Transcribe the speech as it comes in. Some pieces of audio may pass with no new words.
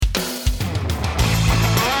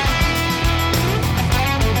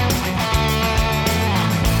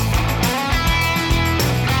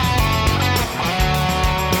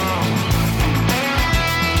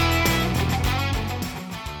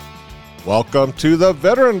Welcome to the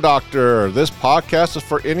Veteran Doctor. This podcast is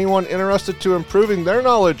for anyone interested to improving their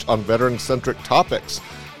knowledge on veteran-centric topics.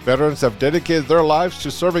 Veterans have dedicated their lives to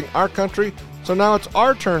serving our country, so now it's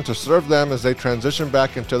our turn to serve them as they transition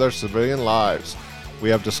back into their civilian lives. We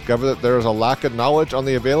have discovered that there is a lack of knowledge on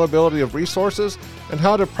the availability of resources and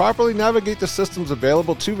how to properly navigate the systems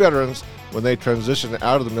available to veterans when they transition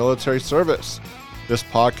out of the military service. This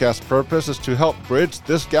podcast's purpose is to help bridge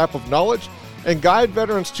this gap of knowledge and guide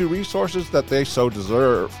veterans to resources that they so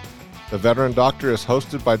deserve. The Veteran Doctor is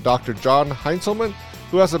hosted by Dr. John Heinzelman,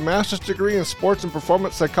 who has a master's degree in sports and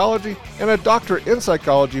performance psychology and a doctorate in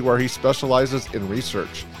psychology where he specializes in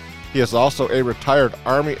research. He is also a retired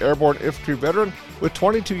Army Airborne Infantry veteran with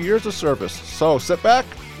 22 years of service. So sit back,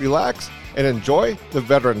 relax, and enjoy the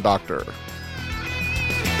Veteran Doctor.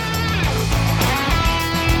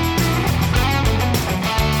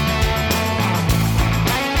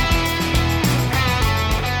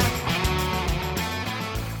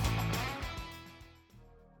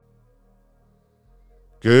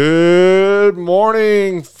 Good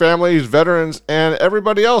morning, families, veterans, and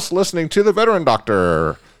everybody else listening to the Veteran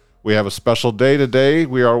Doctor. We have a special day today.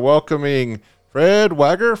 We are welcoming Fred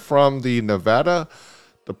Wagger from the Nevada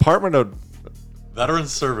Department of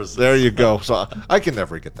Veterans Services. There you go. So I can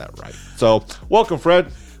never get that right. So welcome,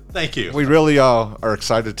 Fred. Thank you. We really are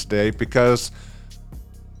excited today because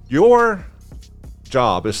your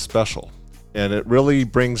job is special, and it really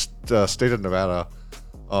brings the state of Nevada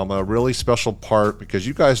a really special part because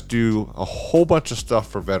you guys do a whole bunch of stuff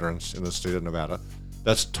for veterans in the state of Nevada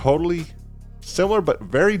that's totally similar but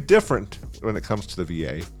very different when it comes to the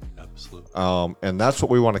VA. Absolutely. And that's what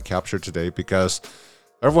we want to capture today because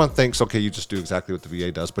everyone thinks, okay, you just do exactly what the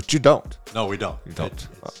VA does, but you don't. No, we don't. You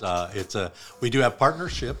don't. We do have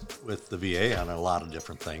partnership with the VA on a lot of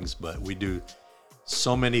different things, but we do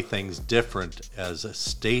so many things different as a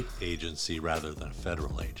state agency rather than a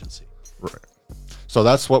federal agency. Right. So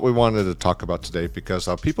that's what we wanted to talk about today because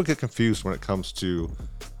people get confused when it comes to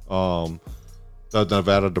the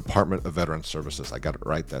Nevada Department of Veterans Services. I got it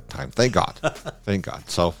right that time. Thank God. Thank God.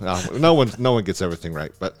 So no one gets everything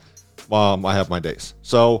right, but I have my days.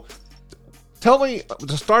 So tell me,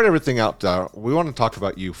 to start everything out, we want to talk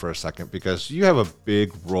about you for a second because you have a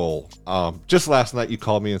big role. Just last night you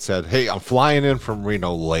called me and said, hey, I'm flying in from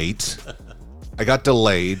Reno late. I got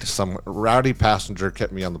delayed. Some rowdy passenger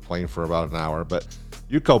kept me on the plane for about an hour, but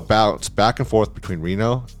you go bounce back and forth between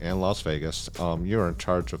Reno and Las Vegas. You're in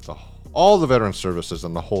charge of all the veteran services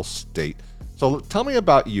in the whole state. So tell me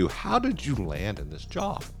about you. How did you land in this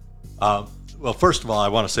job? Well, first of all, I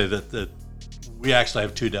want to say that we actually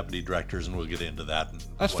have two deputy directors, and we'll get into that.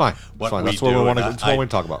 That's fine. That's what we want to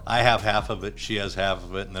talk about. I have half of it. She has half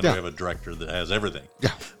of it, and then we have a director that has everything.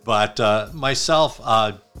 Yeah. But myself,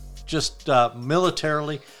 just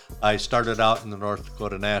militarily, I started out in the North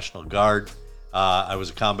Dakota National Guard. I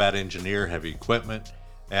was a combat engineer, heavy equipment,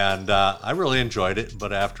 and I really enjoyed it.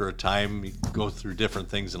 But after a time, you go through different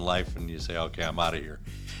things in life, and you say, okay, I'm out of here.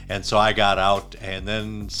 And so I got out, and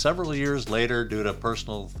then several years later, due to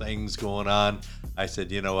personal things going on, I said,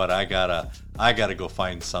 you know what, I gotta go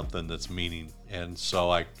find something that's meaning. And so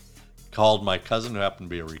I called my cousin, who happened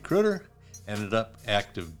to be a recruiter, ended up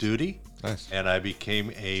active duty. Nice. And I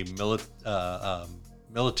became a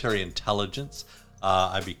military intelligence.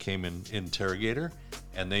 I became an interrogator,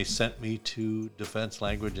 and they sent me to Defense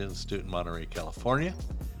Language Institute in Monterey, California,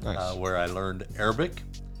 nice. Where I learned Arabic,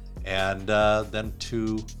 and then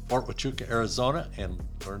to Fort Huachuca, Arizona, and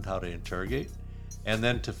learned how to interrogate, and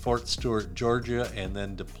then to Fort Stewart, Georgia, and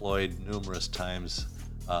then deployed numerous times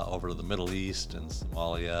over to the Middle East and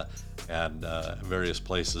Somalia and various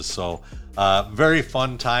places. So very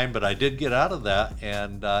fun time, but I did get out of that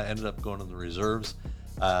and ended up going to the reserves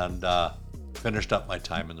and finished up my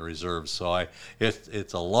time in the reserves. So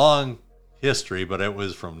it's a long history, but it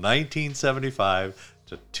was from 1975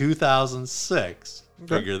 to 2006.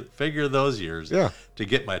 Figure those years to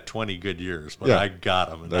get my 20 good years, but I got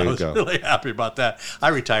them, and I was really happy about that. I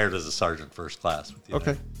retired as a sergeant first class with you.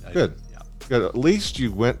 Okay, good. Good. At least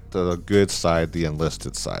you went to the good side, the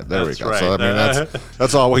enlisted side. There we go. Right. So I mean,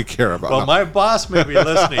 that's all we care about. Well, my boss may be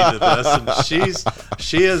listening to this, and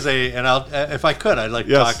she is and if I could, I'd like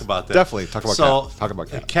to talk about that. Definitely talk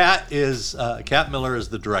about Kat. Kat Miller is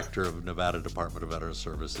the director of Nevada Department of Veterans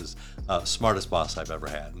Services. Smartest boss I've ever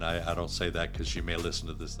had, and I don't say that because she may listen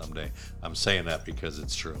to this someday. I'm saying that because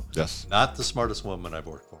it's true. Yes. Not the smartest woman I've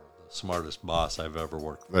worked for, the smartest boss I've ever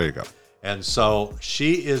worked for. There you go. And so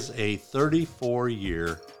she is a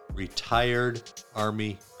 34-year retired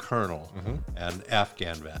Army colonel and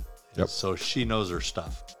Afghan vet. Yep. So she knows her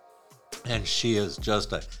stuff. And she is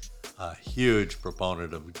just a huge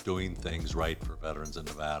proponent of doing things right for veterans in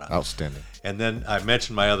Nevada. Outstanding. And then I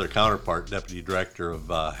mentioned my other counterpart, Deputy Director of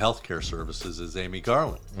Healthcare Services, is Amy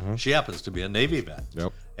Garland. She happens to be a Navy vet.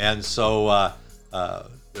 Yep. And so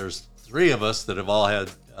there's three of us that have all had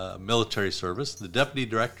military service. The Deputy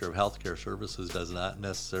Director of Healthcare Services does not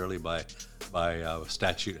necessarily by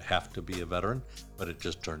statute have to be a veteran, but it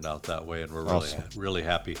just turned out that way, and we're really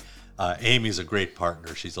happy. Amy's a great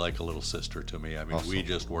partner. She's like a little sister to me. I mean, we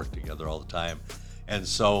just work together all the time. And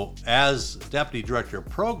so as Deputy Director of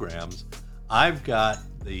Programs, I've got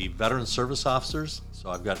the Veteran Service Officers. So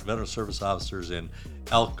I've got Veteran Service Officers in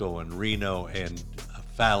Elko and Reno and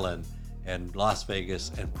Fallon and Las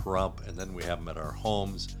Vegas and Pahrump, and then we have them at our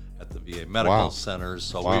homes at the VA medical centers.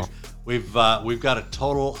 So we've got a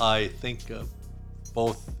total, I think, of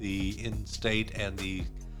both the in-state and the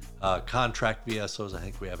contract VSOs. I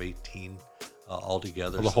think we have 18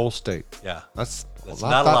 altogether. For the whole state. Yeah. That's not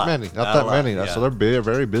not a that lot. many. Not Not that a lot, many. yeah. So they're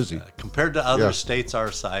very busy. Compared to other Yeah. states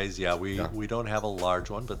our size, we don't have a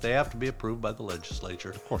large one, but they have to be approved by the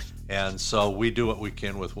legislature. Of course. And so we do what we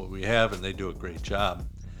can with what we have, and they do a great job.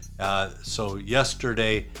 So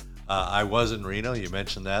yesterday, I was in Reno. You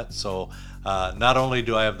mentioned that. So not only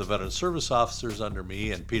do I have the Veteran Service Officers under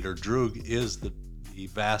me, and Peter Droog is the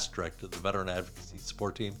VAS director of the Veteran Advocacy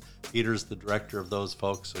Support Team. Peter's the director of those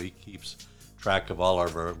folks, so he keeps track of all our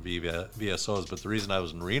VSOs. But the reason I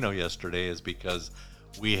was in Reno yesterday is because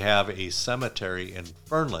we have a cemetery in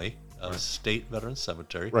Fernley, a state veteran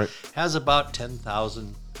cemetery. Right. Has about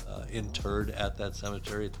 10,000 interred at that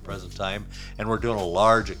cemetery at the present time, and we're doing a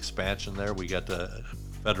large expansion there. We got the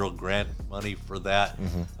federal grant money for that.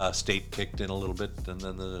 State kicked in a little bit, and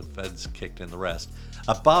then the feds kicked in the rest.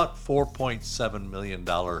 About $4.7 million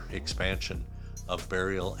expansion of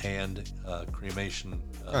burial and cremation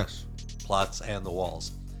plots and the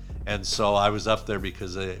walls. And so I was up there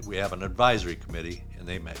because we have an advisory committee, and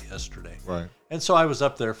they met yesterday. Right. And so I was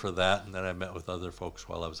up there for that, and then I met with other folks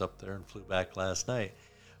while I was up there and flew back last night.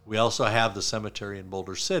 We also have the cemetery in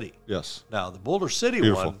Boulder City. Yes. Now, the Boulder City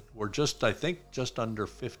Beautiful. one, we're just under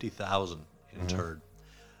 50,000 interred.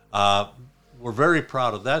 We're very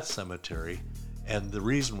proud of that cemetery, and the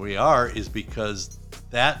reason we are is because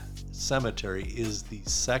that cemetery is the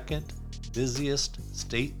second busiest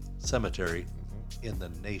state cemetery in the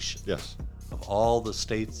nation. Yes. Of all the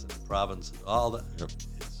states and provinces,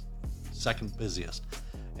 it's second busiest.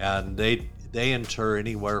 And they inter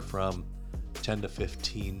anywhere from 10 to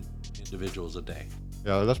 15 individuals a day.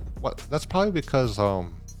 Yeah, that's probably because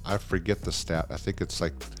I forget the stat. I think it's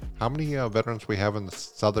like how many veterans we have in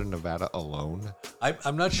Southern Nevada alone.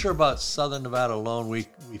 I'm not sure about Southern Nevada alone. We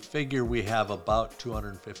figure we have about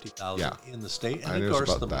 250,000 in the state, and of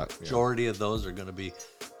course the majority of those are going to be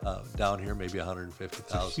down here, maybe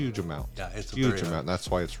 150,000. It's a huge amount. Yeah, it's a huge very amount. And that's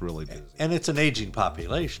why it's really busy. And it's an aging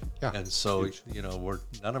population. Yeah, and so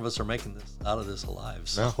none of us are making this out of this alive.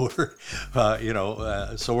 So we're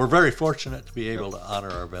so we're very fortunate to be able to honor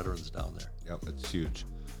our veterans down there. Yep, it's huge.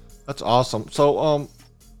 That's awesome. So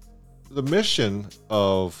the mission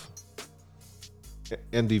of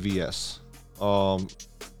NDVS,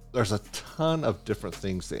 there's a ton of different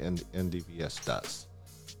things that NDVS does.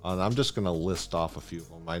 And I'm just going to list off a few of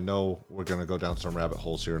them. I know we're going to go down some rabbit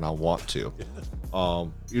holes here, and I want to.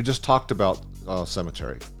 You just talked about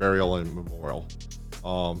cemetery, burial and memorial,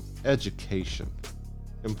 education,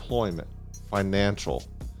 employment, financial,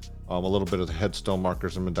 a little bit of the headstone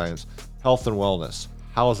markers and medallions, health and wellness,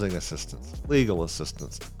 housing assistance, legal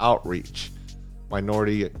assistance, outreach,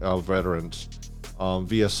 minority veterans,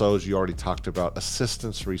 VSOs you already talked about,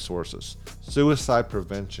 assistance resources, suicide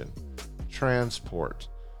prevention, transport,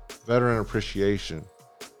 veteran appreciation,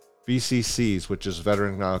 VCCs, which is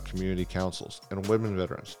veteran community councils, and women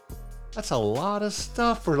veterans. That's a lot of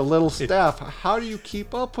stuff for the little staff. How do you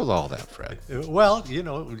keep up with all that, Fred? Well, you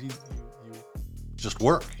just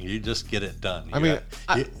work. You just get it done.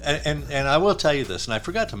 And I will tell you this, and I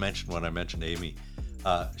forgot to mention when I mentioned Amy,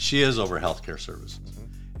 she is over healthcare services.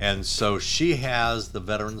 And so she has the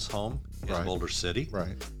Veterans Home in Boulder City.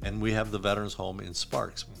 Right. And we have the Veterans Home in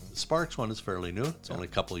Sparks. The Sparks one is fairly new. It's only a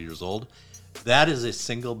couple of years old. That is a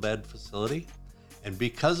single bed facility. And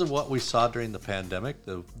because of what we saw during the pandemic,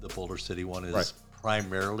 the Boulder City one is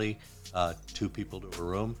primarily 2 people to a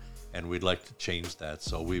room. And we'd like to change that.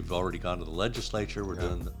 So we've already gone to the legislature. We're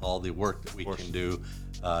doing all the work that we can do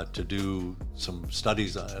to do some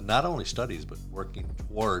studies, not only studies, but working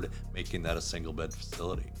toward making that a single bed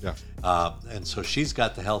facility. Yeah. And so she's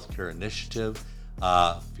got the healthcare initiative.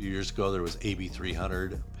 A few years ago, there was AB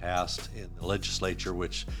 300 passed in the legislature,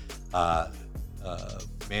 which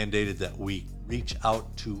mandated that we reach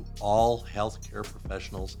out to all healthcare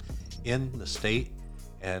professionals in the state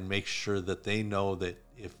and make sure that they know that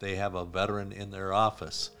if they have a veteran in their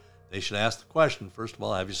office, they should ask the question, first of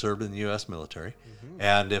all, have you served in the U.S. military? Mm-hmm.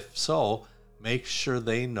 And if so, make sure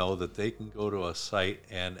they know that they can go to a site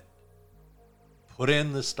and put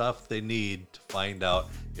in the stuff they need to find out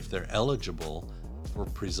if they're eligible for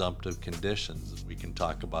presumptive conditions. We can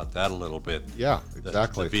talk about that a little bit. Yeah,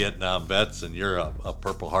 exactly. The Vietnam vets, and you're a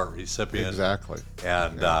Purple Heart recipient. Exactly.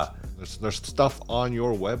 And there's stuff on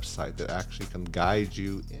your website that actually can guide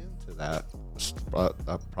you into that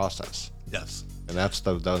process. Yes. And that's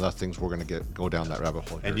the things we're going to go down that rabbit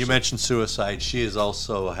hole here. And you mentioned suicide. She has a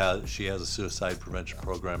suicide prevention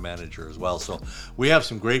program manager as well. So we have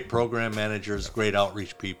some great program managers, great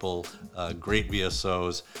outreach people, great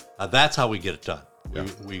VSOs. That's how we get it done. Yeah.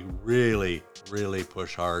 We really, really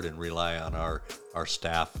push hard and rely on our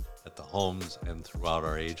staff at the homes and throughout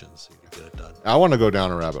our agency to get it done. I want to go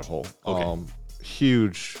down a rabbit hole. Okay.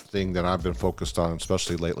 Huge thing that I've been focused on,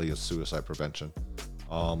 especially lately, is suicide prevention.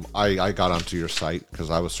 I got onto your site because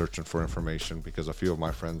I was searching for information because a few of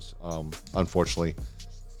my friends, unfortunately,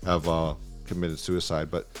 have committed suicide.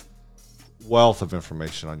 But wealth of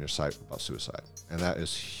information on your site about suicide, and that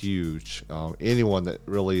is huge. Anyone that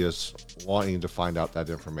really is wanting to find out that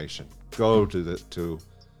information, go to this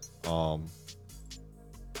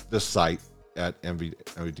site at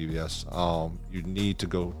MVDVS. You need to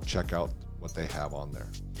go check out what they have on there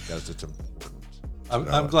because it's important.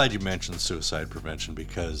 I'm glad you mentioned suicide prevention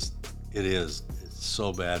because it's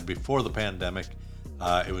so bad. Before the pandemic,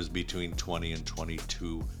 it was between 20 and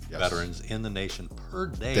 22 veterans in the nation per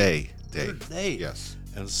day. Per day. Yes.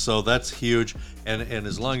 And so that's huge. And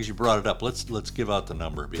as long as you brought it up, let's give out the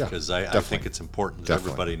number because I think it's important that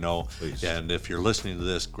everybody know. Please. And if you're listening to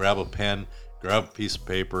this, grab a pen, grab a piece of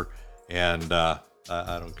paper, and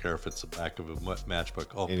I don't care if it's the back of a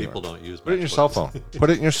matchbook. People don't use matchbooks. Put it in your cell phone. Put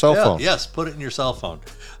it in your cell phone. Yes, put it in your cell phone.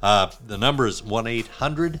 The number is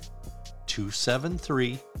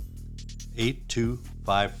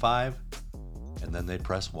 1-800-273-8255, and then they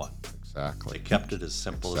press 1. Exactly. They kept it as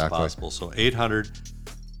simple as possible. So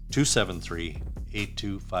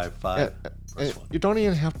 800-273-8255. Press 1. You don't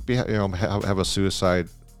even have to have a suicide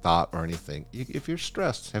thought or anything. If you're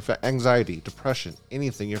stressed, if anxiety, depression,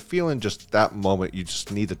 anything, you're feeling just that moment, you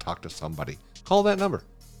just need to talk to somebody. Call that number.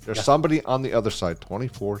 There's somebody on the other side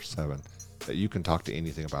 24/7 that you can talk to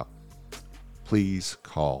anything about. Please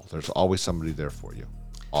call. There's always somebody there for you.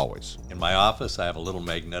 Always. In my office, I have a little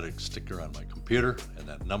magnetic sticker on my computer, and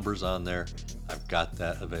that number's on there. I've got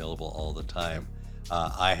that available all the time.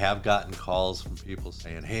 I have gotten calls from people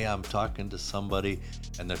saying, hey, I'm talking to somebody,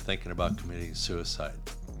 and they're thinking about committing suicide.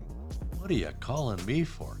 What are you calling me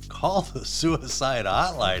for? Call the suicide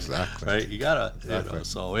hotline. Exactly. Right? You gotta.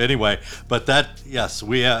 So anyway, but we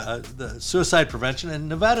the suicide prevention, and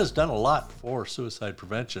Nevada's done a lot for suicide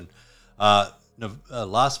prevention.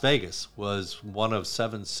 Las Vegas was one of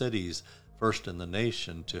 7 cities, first in the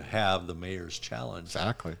nation, to have the Mayor's Challenge.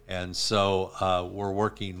 Exactly. And so we're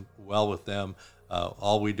working well with them.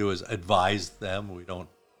 All we do is advise them. We don't.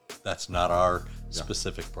 That's not our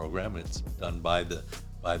specific program. It's done by the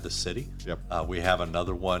city. Yep. We have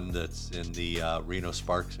another one that's in the Reno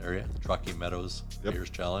Sparks area, Truckee Meadows Mayor's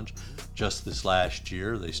Challenge. Just this last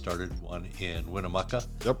year, they started one in Winnemucca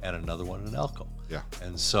and another one in Elko. Yeah.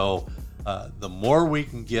 And so the more we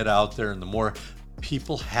can get out there and the more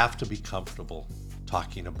people have to be comfortable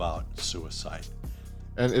talking about suicide.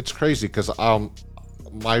 And it's crazy because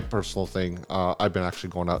my personal thing, I've been actually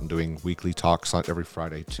going out and doing weekly talks on every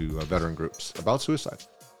Friday to veteran groups about suicide.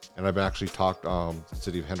 And I've actually talked, the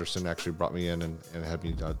city of Henderson actually brought me in and had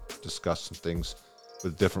me discuss some things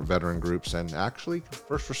with different veteran groups and actually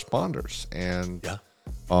first responders and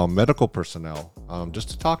medical personnel, just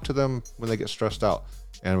to talk to them when they get stressed out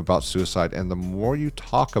and about suicide. And the more you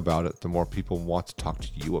talk about it, the more people want to talk to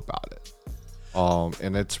you about it.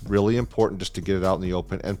 And it's really important just to get it out in the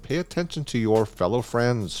open and pay attention to your fellow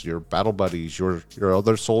friends, your battle buddies, your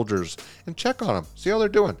other soldiers, and check on them, see how they're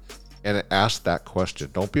doing. And ask that question.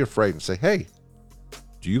 Don't be afraid and say, hey,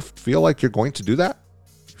 do you feel like you're going to do that?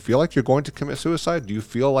 Do you feel like you're going to commit suicide? Do you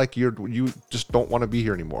feel like you just don't want to be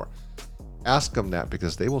here anymore? Ask them that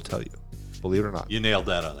because they will tell you, believe it or not. You nailed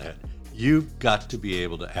that on the head. You've got to be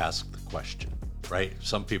able to ask the question, right?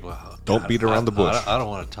 Some people don't beat around the bush. I don't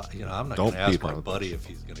want to talk. I'm not going to ask my buddy if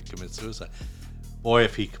he's going to commit suicide. Boy,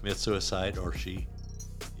 if he commits suicide or she,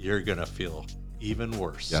 you're going to feel even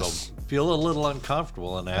worse. Yes. So feel a little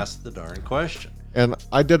uncomfortable and ask the darn question. And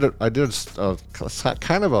I did a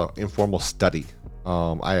kind of an informal study.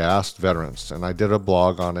 I asked veterans, and I did a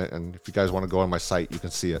blog on it. And if you guys want to go on my site, you can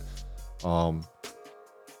see it.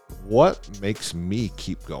 what makes me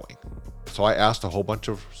keep going? So I asked a whole bunch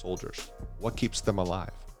of soldiers, what keeps them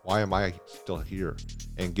alive? Why am I still here?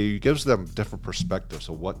 And gives them different perspectives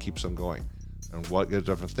of what keeps them going and what gives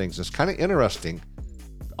different things. It's kind of interesting,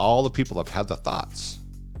 all the people have had the thoughts,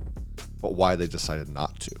 but why they decided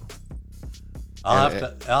not to.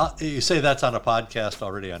 You say that's on a podcast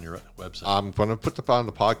already on your website. I'm going to put it on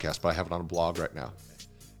the podcast, but I have it on a blog right now.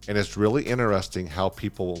 And it's really interesting how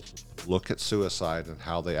people look at suicide and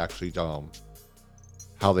how they actually,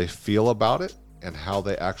 how they feel about it and how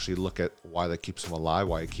they actually look at why that keeps them alive,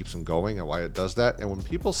 why it keeps them going, and why it does that. And when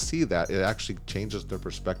people see that, it actually changes their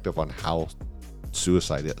perspective on how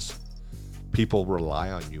suicide is. People rely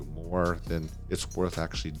on you more than it's worth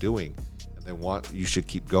actually doing. They want you should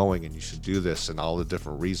keep going and you should do this and all the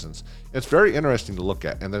different reasons. It's very interesting to look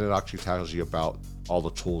at, and then it actually tells you about all the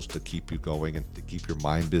tools to keep you going and to keep your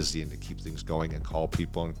mind busy and to keep things going and call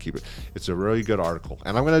people and keep it. It's a really good article,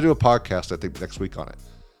 and I'm going to do a podcast I think next week on it.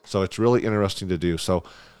 So it's really interesting to do. So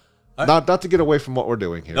not to get away from what we're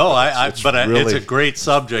doing here. No, it's a great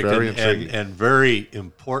subject and very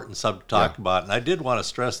important subject to talk about. And I did want to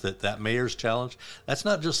stress that mayor's challenge, that's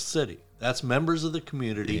not just the city. That's members of the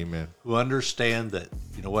community who understand that,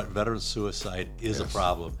 you know what, veteran suicide is a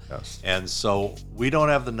problem. Yes. And so we don't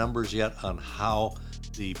have the numbers yet on how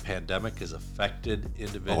the pandemic has affected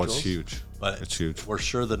individuals. Oh, it's huge. But it's huge. We're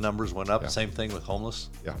sure the numbers went up. Yeah. Same thing with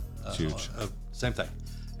homeless. Yeah, it's huge. Same thing.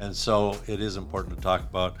 And so it is important to talk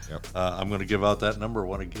about. Yep. I'm going to give out that number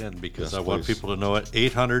one again because I want please. people to know it.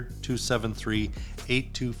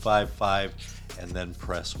 800-273-8255 and then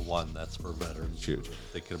press 1. That's for veterans who are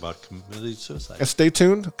thinking about committing suicide. And stay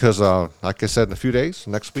tuned because, like I said, in a few days,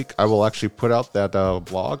 next week, I will actually put out that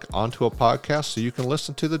blog onto a podcast so you can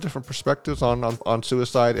listen to the different perspectives on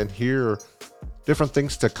suicide and hear different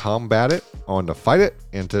things to combat it, to fight it,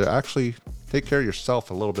 and to actually take care of yourself,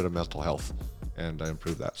 a little bit of mental health, and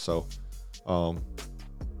improve that. So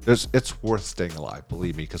it's worth staying alive,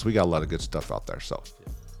 believe me, because we got a lot of good stuff out there. So,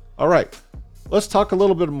 all right. Let's talk a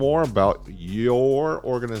little bit more about your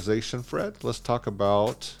organization, Fred. Let's talk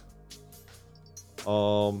about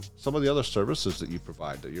some of the other services that you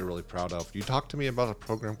provide that you're really proud of. You talked to me about a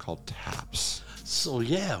program called TAPS. So,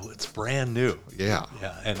 it's brand new. Yeah.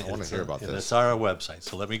 And I want to hear about this. And it's on our website.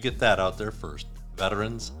 So let me get that out there first.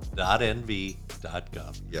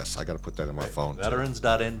 Veterans.nv.gov. Yes, I got to put that in my phone.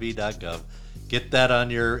 Veterans.nv.gov. Get that on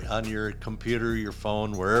your computer, your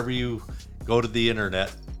phone, wherever you go to the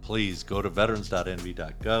internet. Please go to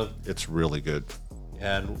veterans.nv.gov. It's really good.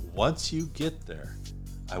 And once you get there,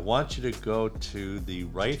 I want you to go to the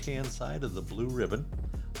right-hand side of the blue ribbon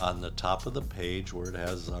on the top of the page where it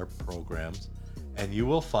has our programs, and you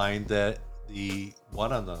will find that the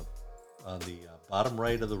one on the bottom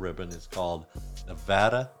right of the ribbon is called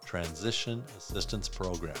Nevada Transition Assistance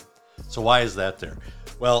Program. So why is that there?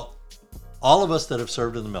 Well, all of us that have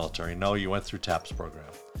served in the military know you went through TAPS program.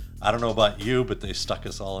 I don't know about you, but they stuck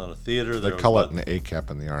us all in a theater. They call it an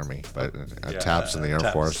ACAP in the Army, but TAPS in the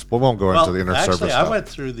Air Force. We won't go into the inner service stuff. I went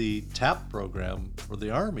through the TAP program for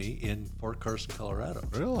the Army in Fort Carson, Colorado.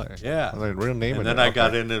 Really? Yeah. Well, real name. And then I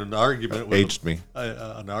got into an argument with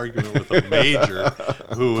a major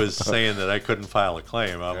who was saying that I couldn't file a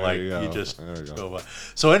claim. I'm like, you just go by.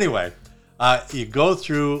 So anyway, you go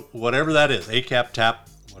through whatever that is, ACAP, TAP,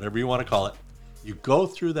 whatever you want to call it. You go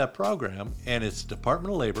through that program, and it's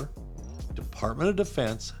Department of Labor, Department of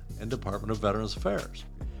Defense, and Department of Veterans Affairs.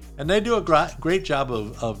 And they do a great job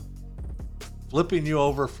of flipping you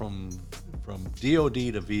over from DOD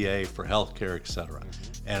to VA for health care, etc.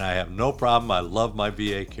 And I have no problem. I love my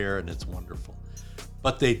VA care, and it's wonderful.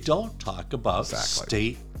 But they don't talk about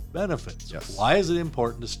state benefits. Yes. Why is it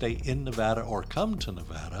important to stay in Nevada or come to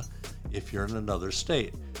Nevada if you're in another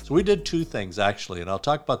state? So we did two things, actually, and I'll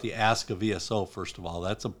talk about the Ask a VSO first of all.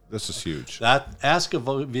 This is huge. That Ask a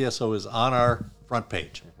VSO is on our front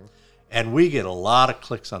page, and we get a lot of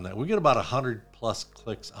clicks on that. We get about 100+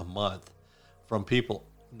 clicks a month from people,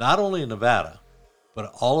 not only in Nevada,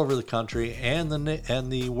 but all over the country and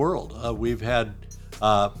the world. We've had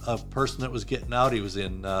a person that was getting out. He was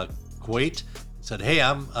in Kuwait. Said, "Hey,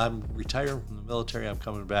 I'm retiring from the military. I'm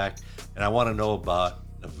coming back, and I want to know about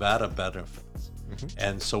Nevada benefits."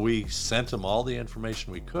 And so we sent him all the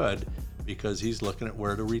information we could because he's looking at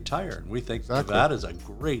where to retire. And we think Nevada is a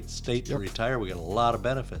great state to retire. We got a lot of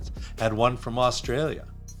benefits. Had one from Australia,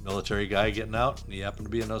 military guy getting out, and he happened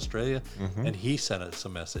to be in Australia, and he sent us a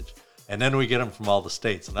message. And then we get them from all the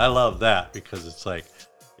states. And I love that because it's like,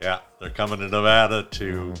 they're coming to Nevada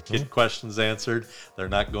to get questions answered. They're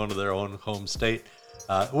not going to their own home state.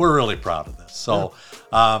 We're really proud of this. So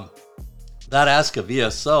that Ask a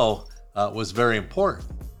VSO was very important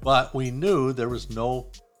But we knew there was no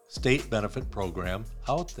state benefit program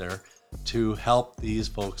out there to help these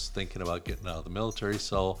folks thinking about getting out of the military.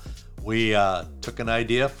 So we took an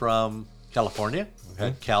idea from California,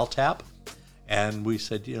 had CalTAP, and we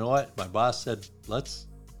said, you know what? My boss said, let's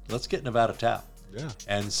get Nevada TAP. Yeah.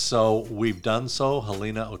 And so we've done so.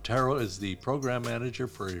 Helena Otero is the program manager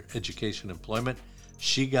for education employment.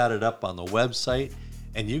 She got it up on the website,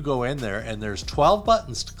 and you go in there, and there's 12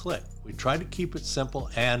 buttons to click. We try to keep it simple,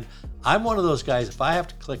 and I'm one of those guys. If I have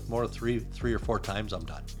to click more than three or four times, I'm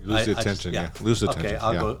done. You lose the attention. Lose the attention.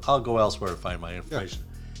 Okay, I'll go elsewhere to find my information.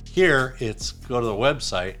 Here, it's go to the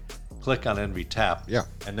website, click on NVTAP,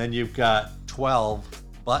 and then you've got 12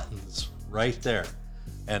 buttons right there,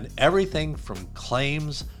 and everything from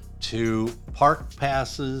claims to park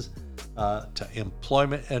passes to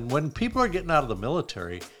employment. And when people are getting out of the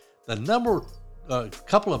military, a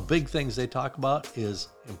couple of big things they talk about is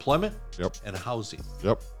employment and housing.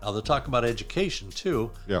 Now they talk about education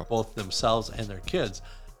too, both themselves and their kids.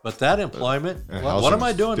 But that employment, what am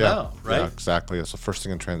I doing now, right? Yeah, exactly. It's the first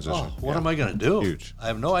thing in transition. Oh, what am I going to do? Huge. I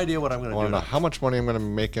have no idea what I'm going to do. I want to know how much money I'm going to be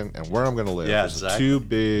making and where I'm going to live. Yeah, Those exactly. are two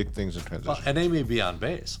big things in transition. Well, and they may be on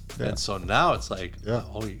base. And so now it's like,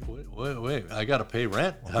 oh, wait, I got to pay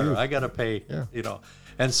rent. I got to pay,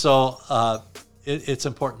 And so it's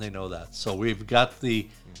important they know that. So we've got the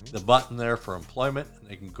button there for employment, and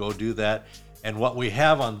they can go do that. And what we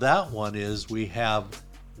have on that one is we have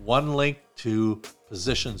one link to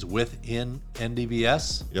positions within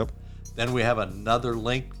NDVS. Then we have another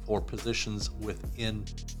link for positions within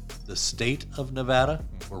the state of Nevada.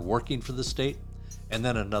 We're working for the state. And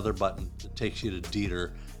then another button that takes you to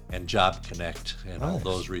Dieter and Job Connect and all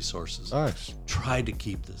those resources. Nice. Try to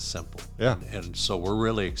keep this simple. Yeah. And so we're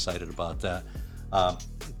really excited about that.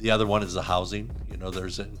 The other one is the housing.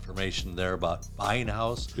 There's information there about buying a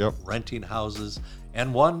house, renting houses,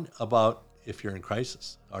 and one about if you're in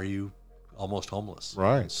crisis. Are you almost homeless?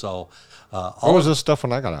 Right. So, what was this stuff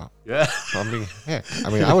when I got out? Yeah.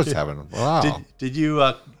 I was having, wow. Did you?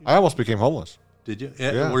 I almost became homeless. Did you?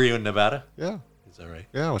 Were you in Nevada? Yeah. Is that right?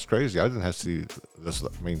 Yeah, it was crazy. I didn't have to see this.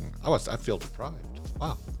 I feel deprived.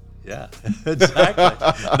 Wow. Yeah,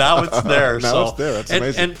 exactly. Now it's there. It's there. That's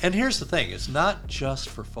amazing. And here's the thing. It's not just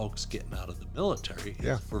for folks getting out of the military.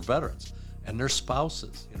 It's for veterans and their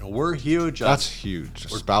spouses. We're huge. That's huge.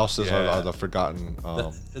 Spouses are the forgotten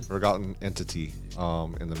entity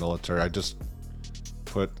in the military.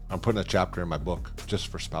 I'm putting a chapter in my book just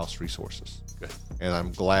for spouse resources. Good. And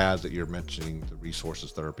I'm glad that you're mentioning the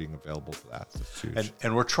resources that are being available for that. That's huge.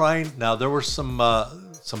 And we're trying now. There were some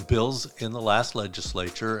bills in the last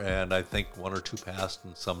legislature, and I think one or two passed,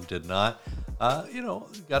 and some did not. Got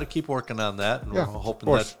to keep working on that, and we're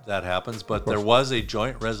hoping that happens. But there was a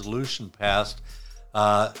joint resolution passed,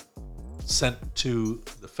 sent to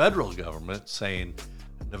the federal government, saying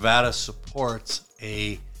Nevada supports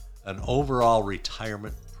an overall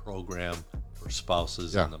retirement program for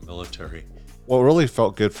spouses in the military. What really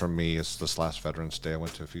felt good for me is this last Veterans Day. I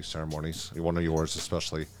went to a few ceremonies, one of yours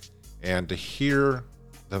especially, and to hear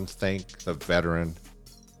them thank the veteran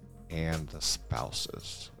and the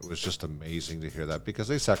spouses. It was just amazing to hear that because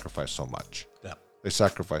they sacrifice so much. Yeah. They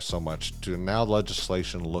sacrifice so much to now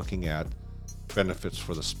legislation looking at benefits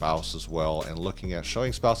for the spouse as well and looking at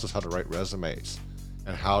showing spouses how to write resumes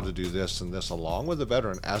and how to do this and this along with the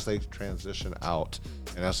veteran as they transition out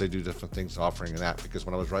and as they do different things offering that. Because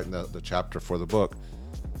when I was writing the chapter for the book,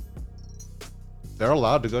 they're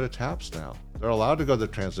allowed to go to TAPS now. They're allowed to go to the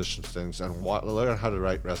transition things and learn how to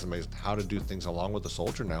write resumes and how to do things along with the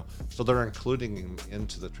soldier now. So they're including them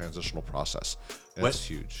into the transitional process. And it's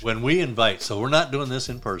huge. When we invite, so we're not doing this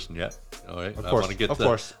in person yet. All right? Of course,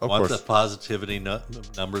 I want to get the positivity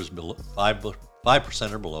numbers below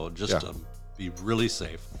 5% or below, just to be really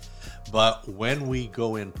safe. But when we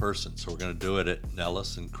go in person, so we're going to do it at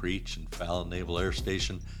Nellis and Creech and Fallon Naval Air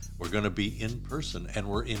Station, we're going to be in person, and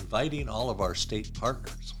we're inviting all of our state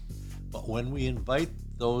partners. But when we invite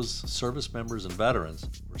those service members and veterans,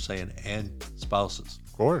 we're saying, and spouses.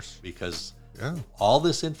 Of course. Because all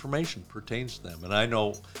this information pertains to them. And I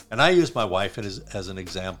know, and I use my wife as an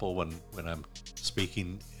example when I'm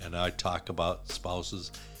speaking and I talk about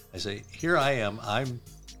spouses. I say, here I am, I'm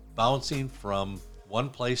bouncing from one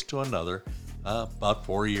place to another, about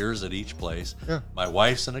 4 years at each place. Yeah. My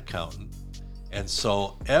wife's an accountant. And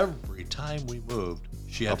so every time we moved,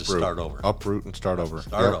 she had to start over. Uproot and start over.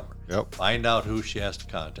 Start over. Yep. Find out who she has to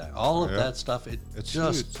contact. All of that stuff. It's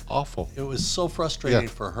awful. It was so frustrating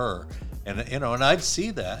for her. And and I'd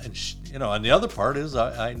see that, and and the other part is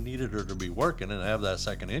I needed her to be working and have that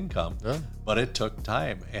second income, but it took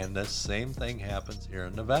time. And the same thing happens here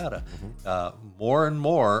in Nevada. More and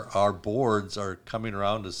more, our boards are coming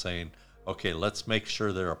around to saying, okay, let's make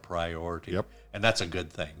sure they're a priority, and that's a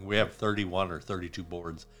good thing. We have 31 or 32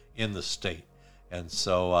 boards in the state, and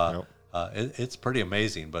so it's pretty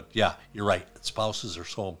amazing. But yeah, you're right. Spouses are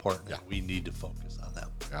so important, and we need to focus on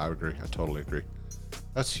them. Yeah, I agree. I totally agree.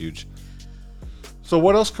 That's huge. So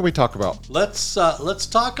what else can we talk about? Let's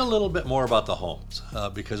talk a little bit more about the homes,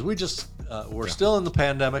 because we're still in the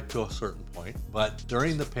pandemic to a certain point, but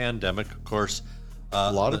during the pandemic, of course,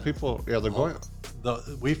 a lot of people, they're going.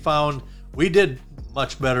 We found we did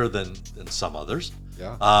much better than some others.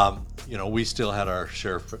 Yeah. We still had our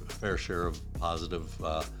fair share of positive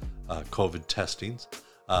COVID testings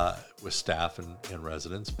with staff and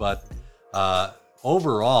residents, but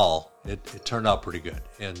overall, it turned out pretty good.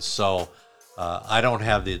 And so I don't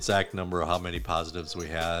have the exact number of how many positives we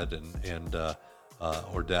had and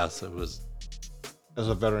or deaths. It was as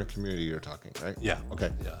a veteran community you're talking, right? Yeah.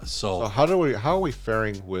 Okay. Yeah. So how are we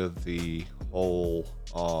faring with the whole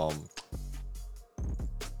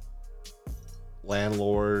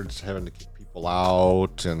landlords having to keep people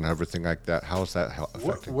out and everything like that? How is that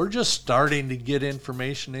affecting? We're just starting to get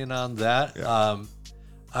information in on that. Yeah.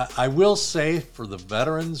 I will say for the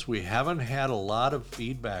veterans, we haven't had a lot of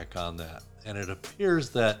feedback on that. And it appears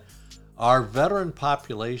that our veteran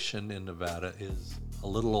population in Nevada is a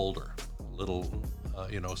little older,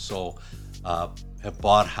 have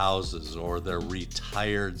bought houses or they're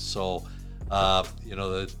retired. So,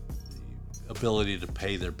 the ability to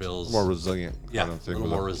pay their bills. More resilient. Yeah, a little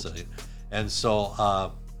more resilient. And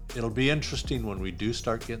so it'll be interesting when we do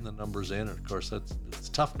start getting the numbers in. And of course, it's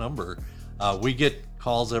a tough number. We get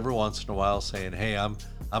calls every once in a while saying, "Hey, I'm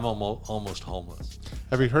almost homeless."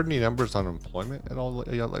 Have you heard any numbers on employment at all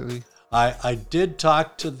lately? I did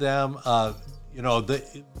talk to them.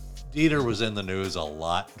 Dieter was in the news a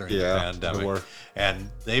lot during the pandemic, and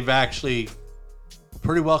they've actually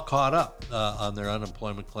pretty well caught up on their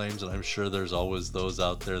unemployment claims. And I'm sure there's always those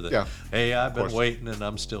out there that, hey, I've been waiting and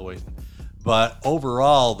I'm still waiting. But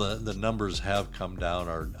overall, the numbers have come down.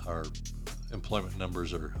 Our employment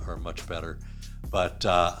numbers are much better. But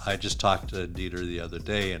I just talked to Dieter the other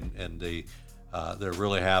day, and they're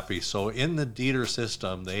really happy. So in the Dieter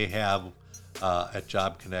system, they have at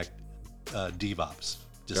Job Connect DVOPs,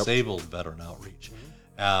 Disabled Veteran Outreach.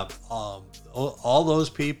 All those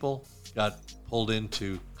people got pulled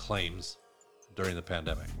into claims during the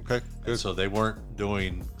pandemic. Okay, good. And so they weren't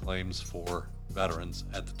doing claims for veterans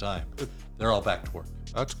at the time. They're all back to work.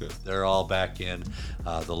 That's good. They're all back in.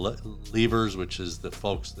 The leavers, which is the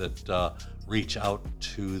folks that reach out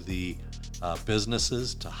to the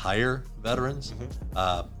businesses to hire veterans,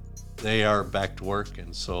 they are back to work,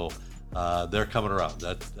 and so they're coming around.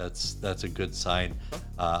 That's a good sign.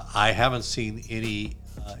 I haven't seen any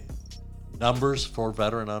numbers for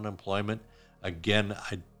veteran unemployment. Again,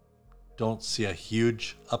 I don't see a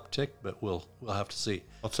huge uptick, but we'll have to see.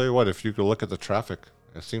 I'll tell you what, if you could look at the traffic,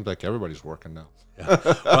 it seems like everybody's working now. Yeah.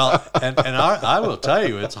 Well, and I will tell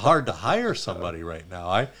you, it's hard to hire somebody right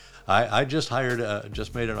now. I just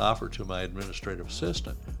made an offer to my administrative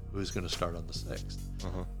assistant, who's going to start on the 6th.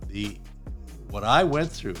 What I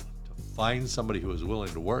went through to find somebody who was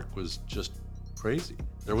willing to work was just crazy.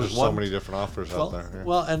 There's so many different offers out there. Yeah.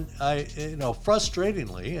 Well, and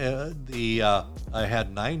frustratingly, I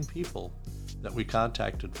had 9 people that we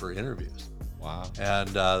contacted for interviews. Wow.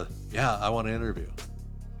 And I want to interview,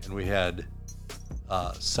 and we had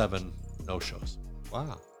 7 no-shows.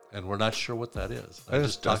 Wow. And we're not sure what that is.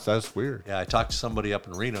 That's weird. Yeah, I talked to somebody up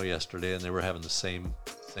in Reno yesterday, and they were having the same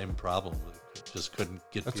problem. Just couldn't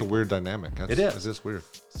get. That's people. A weird dynamic. It is. It's just weird.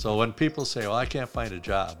 So when people say, "Well, I can't find a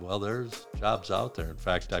job," well, there's jobs out there. In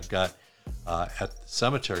fact, I've got at the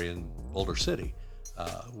cemetery in Boulder City,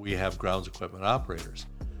 we have grounds equipment operators,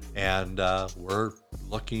 and we're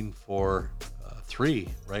looking for 3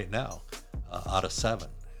 right now out of 7.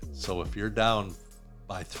 So if you're down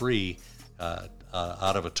by 3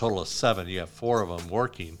 out of a total of 7, you have 4 of them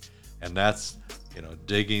working, and that's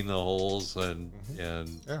digging the holes and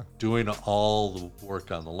doing all the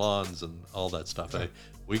work on the lawns and all that stuff.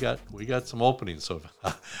 We got some openings, so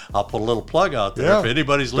I'll put a little plug out there. If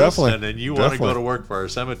anybody's listening and you want to go to work for our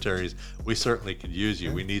cemeteries, we certainly could use you.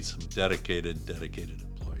 Yeah. We need some dedicated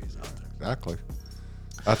employees out there. Exactly.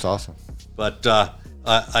 That's awesome. But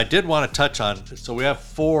I did want to touch on, so we have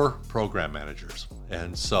 4 program managers,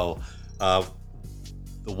 and so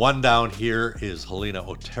the one down here is Helena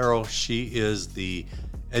Otero. She is the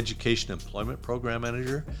Education Employment Program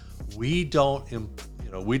Manager. We don't,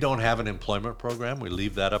 we don't have an employment program. We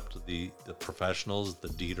leave that up to the professionals, the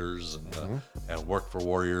Dieters and Work for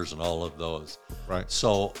Warriors and all of those. Right.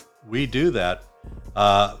 So we do that.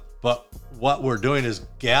 But what we're doing is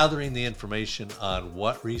gathering the information on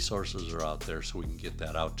what resources are out there so we can get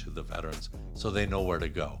that out to the veterans so they know where to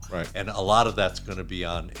go. Right. And a lot of that's going to be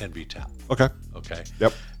on NVTAP. Okay. Okay.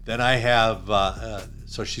 Yep. Then I have,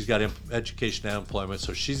 so she's got education and employment.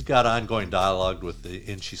 So she's got ongoing dialogue with the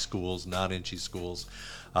INCHE schools, non-INCHE schools,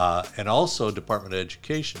 and also Department of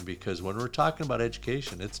Education, because when we're talking about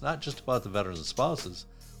education, it's not just about the veterans and spouses.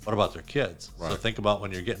 What about their kids? Right. So think about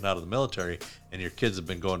when you're getting out of the military and your kids have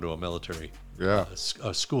been going to a military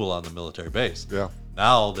a school on the military base. Yeah.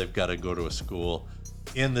 Now they've got to go to a school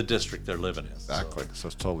in the district they're living in. Exactly. So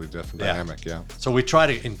it's totally different dynamic. Yeah. So we try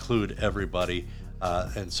to include everybody,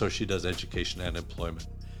 and so she does education and employment.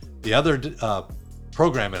 The other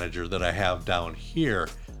program manager that I have down here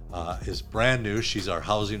is brand new. She's our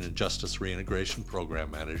Housing and Justice Reintegration Program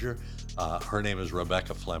Manager. Her name is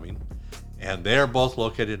Rebecca Fleming. And they're both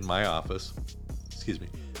located in my office. Excuse me.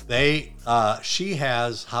 She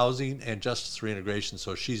has housing and justice reintegration,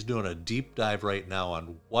 so she's doing a deep dive right now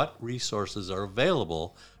on what resources are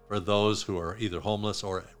available for those who are either homeless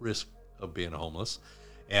or at risk of being homeless.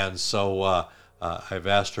 And so I've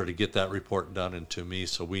asked her to get that report done and to me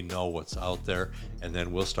so we know what's out there, and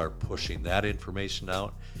then we'll start pushing that information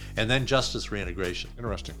out. And then justice reintegration.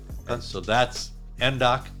 Interesting. Okay. And so that's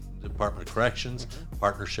NDOC, Department of Corrections,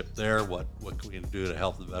 partnership there. What can we do to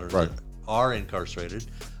help the veterans that are incarcerated?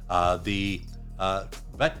 The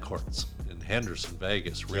vet courts in Henderson,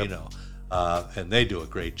 Vegas, Reno, and they do a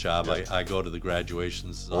great job. I go to the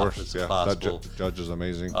graduations office if possible. That judge is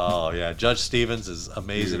amazing. Oh yeah, Judge Stevens is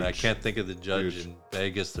amazing. Huge. I can't think of the judge in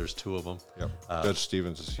Vegas. There's two of them. Yep. Judge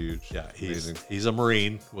Stevens is huge. Yeah, amazing. He's a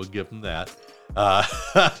Marine. We'll give him that.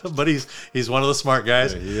 But he's one of the smart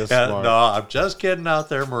guys. Yeah, he is smart. No, I'm just kidding out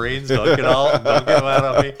there, Marines. Don't get mad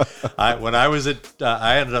on me. When I was at,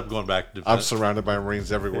 I ended up going back to defense. I'm surrounded by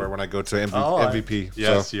Marines everywhere when I go to MVP.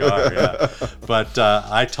 Yes, you are. Yeah, but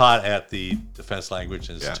I taught at the Defense Language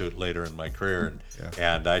Institute later in my career,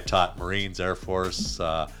 and I taught Marines, Air Force,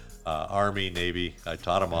 Army, Navy. I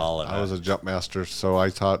taught them all. And I was a jump master, so I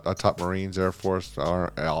taught Marines, Air Force,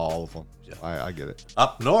 all of them. Yeah. I get it.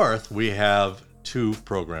 Up north, we have two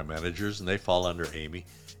program managers, and they fall under Amy.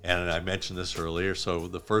 And I mentioned this earlier. So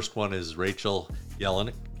the first one is Rachel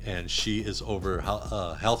Yelenick, and she is over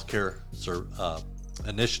healthcare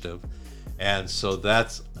initiative. And so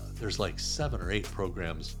there's like 7 or 8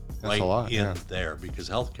 programs there because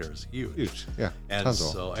healthcare is huge. Huge, yeah.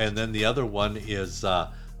 And then the other one is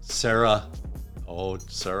Sarah. Oh,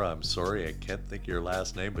 Sarah, I'm sorry, I can't think of your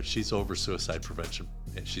last name, but she's over suicide prevention,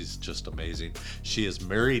 and she's just amazing. She is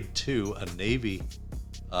married to a Navy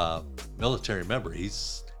military member.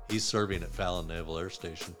 He's serving at Fallon Naval Air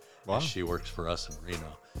Station. Wow. And she works for us in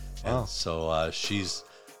Reno. Wow. And so she's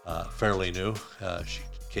fairly new. She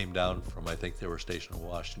came down from, I think they were stationed in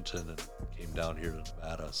Washington, and came down here to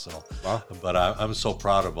Nevada. So, wow. But I'm so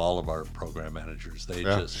proud of all of our program managers. They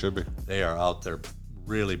should be. They are out there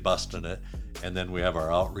really busting it. And then we have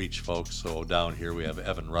our outreach folks. So down here we have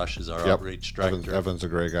Evan Rush as our outreach director. Evan's a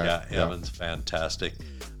great guy. Yeah, Evan's fantastic.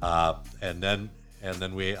 And then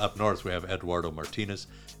we up north we have Eduardo Martinez.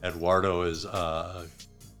 Eduardo is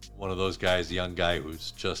one of those guys, young guy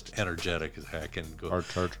who's just energetic as heck and go.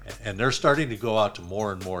 Hard. And they're starting to go out to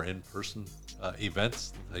more and more in-person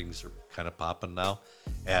events. Things are kind of popping now,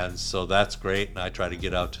 and so that's great. And I try to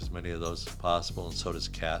get out to as many of those as possible. And so does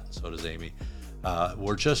Kat. And so does Amy.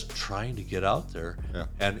 We're just trying to get out there. Yeah.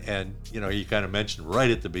 And you kind of mentioned right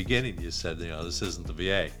at the beginning, you said, this isn't the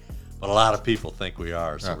VA, but a lot of people think we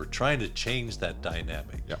are. So we're trying to change that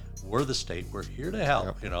dynamic. Yeah. We're the state. We're here to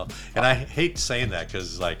help, And I hate saying that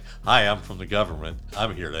because it's like, hi, I'm from the government.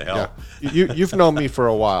 I'm here to help. Yeah. You've known me for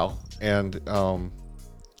a while, and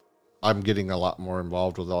I'm getting a lot more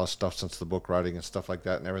involved with all this stuff since the book writing and stuff like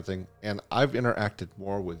that and everything. And I've interacted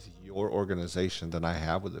more with your organization than I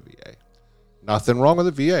have with the VA. Nothing wrong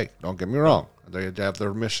with the VA. Don't get me wrong. They have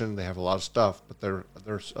their mission. They have a lot of stuff, but they're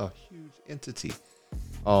a huge entity.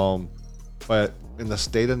 But in the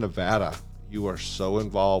state of Nevada, you are so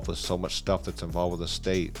involved with so much stuff that's involved with the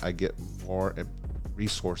state. I get more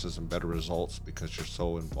resources and better results because you're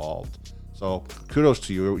so involved. So kudos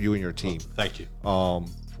to you and your team. Thank you.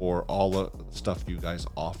 For all the stuff you guys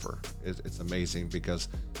offer. It's amazing because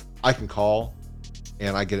I can call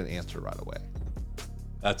and I get an answer right away.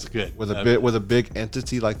 That's good. With a big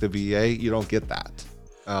entity like the VA, you don't get that.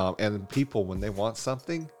 And people, when they want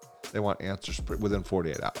something, they want answers within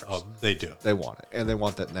 48 hours. Oh, they do. They want it, and they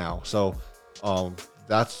want that now. So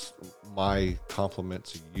that's my compliment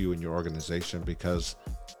to you and your organization, because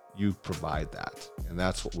you provide that, and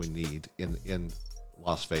that's what we need in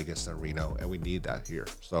Las Vegas and Reno, and we need that here.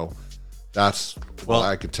 So that's what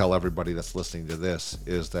I could tell everybody that's listening to this,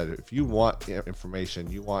 is that if you want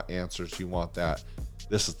information, you want answers, you want that,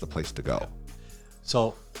 this is the place to go. Yeah.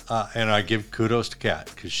 So, and I give kudos to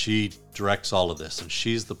Kat, because she directs all of this, and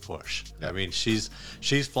she's the push. Yeah. I mean, she's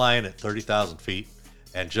flying at 30,000 feet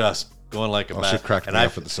and just going like a bat. She cracked me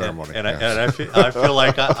up at the ceremony. And I feel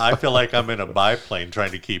like I'm in a biplane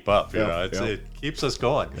trying to keep up. You know, it keeps us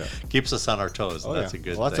going, keeps us on our toes. And that's a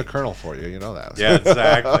good. Well, that's thing. a colonel for you. You know that. Yeah,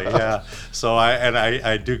 exactly. Yeah. So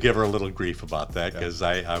I do give her a little grief about that, because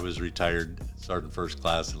I was retired Sergeant First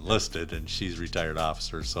Class enlisted, and she's retired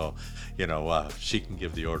officer. So, you know, she can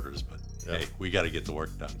give the orders, but hey, we got to get the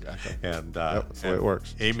work done. Exactly. And that's the way it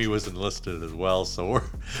works. Amy was enlisted as well, so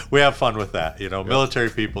we have fun with that. You know,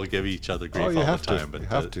 military people give each other grief all the time, but you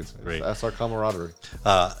have to. Great. That's our camaraderie.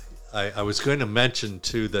 I was going to mention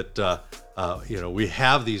too that you know, we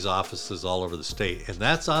have these offices all over the state, and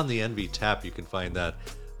that's on the NV Tap. You can find that,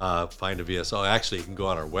 find a VSO. Actually, you can go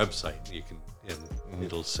on our website. You can, and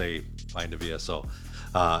it'll say find a VSO,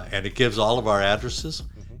 and it gives all of our addresses.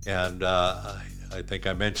 And I think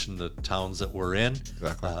I mentioned the towns that we're in.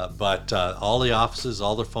 Exactly. But all the offices,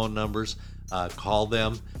 all their phone numbers, call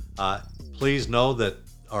them. Please know that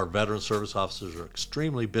our veteran service officers are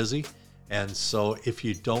extremely busy. And so if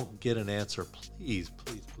you don't get an answer, please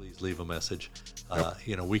leave a message.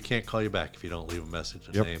 You know, we can't call you back if you don't leave a message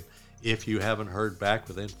and name. If you haven't heard back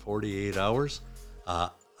within 48 hours,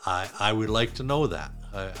 I would like to know that.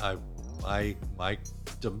 My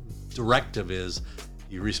directive is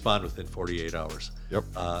you respond within 48 hours. Yep.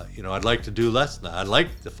 You know, I'd like to do less than that. I'd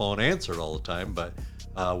like the phone answered all the time, but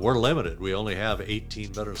we're limited. We only have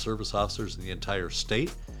 18 veteran service officers in the entire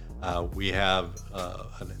state. We have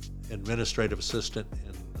an administrative assistant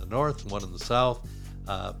in the north and one in the south.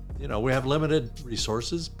 You know, we have limited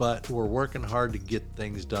resources, but we're working hard to get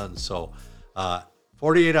things done. So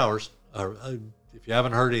 48 hours, if you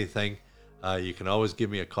haven't heard anything, you can always give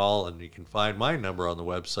me a call, and you can find my number on the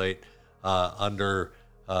website under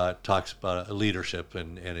talks about leadership,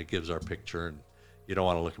 and it gives our picture. And you don't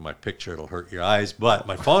want to look at my picture, it'll hurt your eyes, but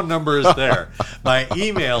my phone number is there. My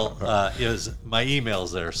email is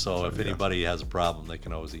there, so if anybody has a problem, they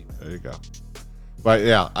can always email. There you go. But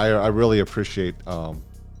yeah, I really appreciate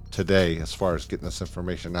today, as far as getting this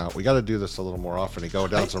information out. We got to do this a little more often and go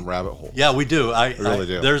down some rabbit holes. Yeah, we do. We really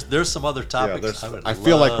do. There's some other topics. I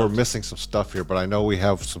feel like we're missing some stuff here, but I know we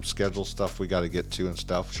have some scheduled stuff we got to get to and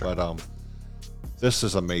stuff. Sure. But this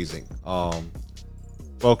is amazing,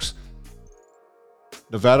 folks.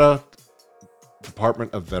 Nevada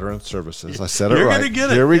Department of Veteran Services. I said it You're right. Gonna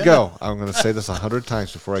get it. Here we go. I'm going to say this 100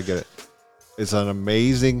 times before I get it. It's an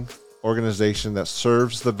amazing organization that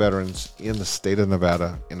serves the veterans in the state of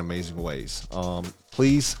Nevada in amazing ways.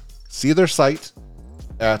 Please see their site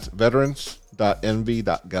at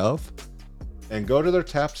veterans.nv.gov and go to their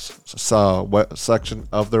TAPS section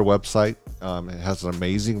of their website. It has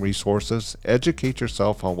amazing resources. Educate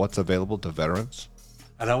yourself on what's available to veterans.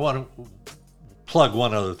 And I want to plug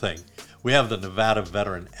one other thing. We have the Nevada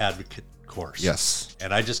Veteran Advocate course. Yes.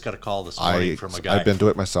 And I just got a call this morning from a guy. I've been to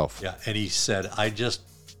it myself. Yeah. And he said, I just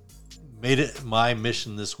made it my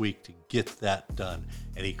mission this week to get that done.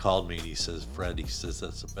 And he called me and he says, Fred, he says,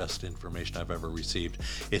 that's the best information I've ever received.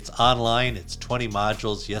 It's online. It's 20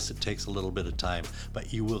 modules. Yes, it takes a little bit of time,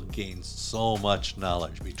 but you will gain so much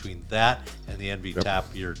knowledge between that and the NV Tap.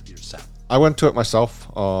 You're set. I went to it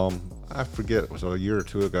myself. I forget, it was a year or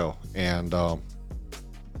two ago. And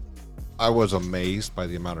I was amazed by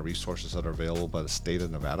the amount of resources that are available by the state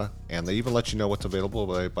of Nevada. And they even let you know what's available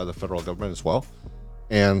by the federal government as well.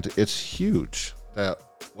 And it's huge that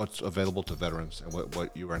what's available to veterans and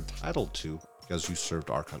what you are entitled to because you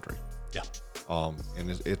served our country. Yeah.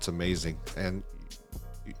 And it's amazing. And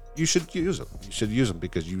you should use them. You should use them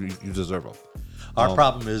because you deserve them. Our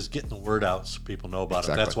problem is getting the word out so people know about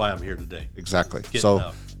it. That's why I'm here today. Exactly.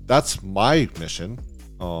 So that's my mission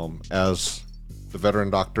as the veteran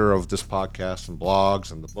doctor of this podcast and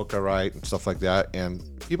blogs and the book I write and stuff like that. And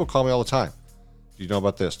people call me all the time. Do you know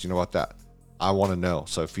about this? Do you know about that? I want to know.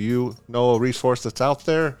 So if you know a resource that's out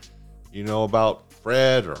there, you know about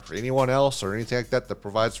Fred or anyone else or anything like that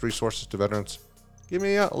provides resources to veterans,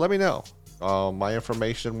 let me know. My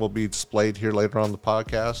information will be displayed here later on the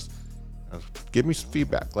podcast. Give me some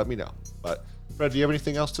feedback. Let me know. But Fred, do you have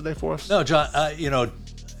anything else today for us? No, John.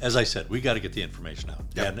 As I said, we got to get the information out,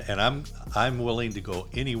 and I'm willing to go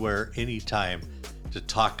anywhere, anytime, to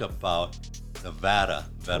talk about Nevada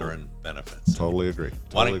veteran benefits. Totally agree.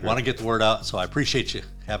 Want to get the word out, so I appreciate you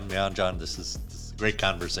having me on, John. This is a great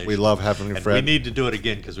conversation. We love having you, and Fred. We need to do it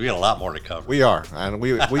again because we got a lot more to cover. We are, and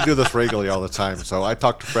we do this regularly all the time. So I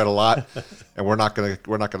talk to Fred a lot, and we're not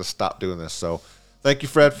gonna stop doing this. So thank you,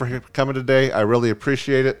 Fred, for coming today. I really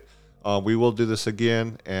appreciate it. We will do this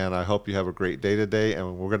again, and I hope you have a great day today.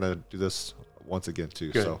 And we're gonna do this once again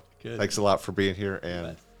too. Good, so good. Thanks a lot for being here,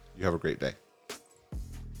 and you have a great day.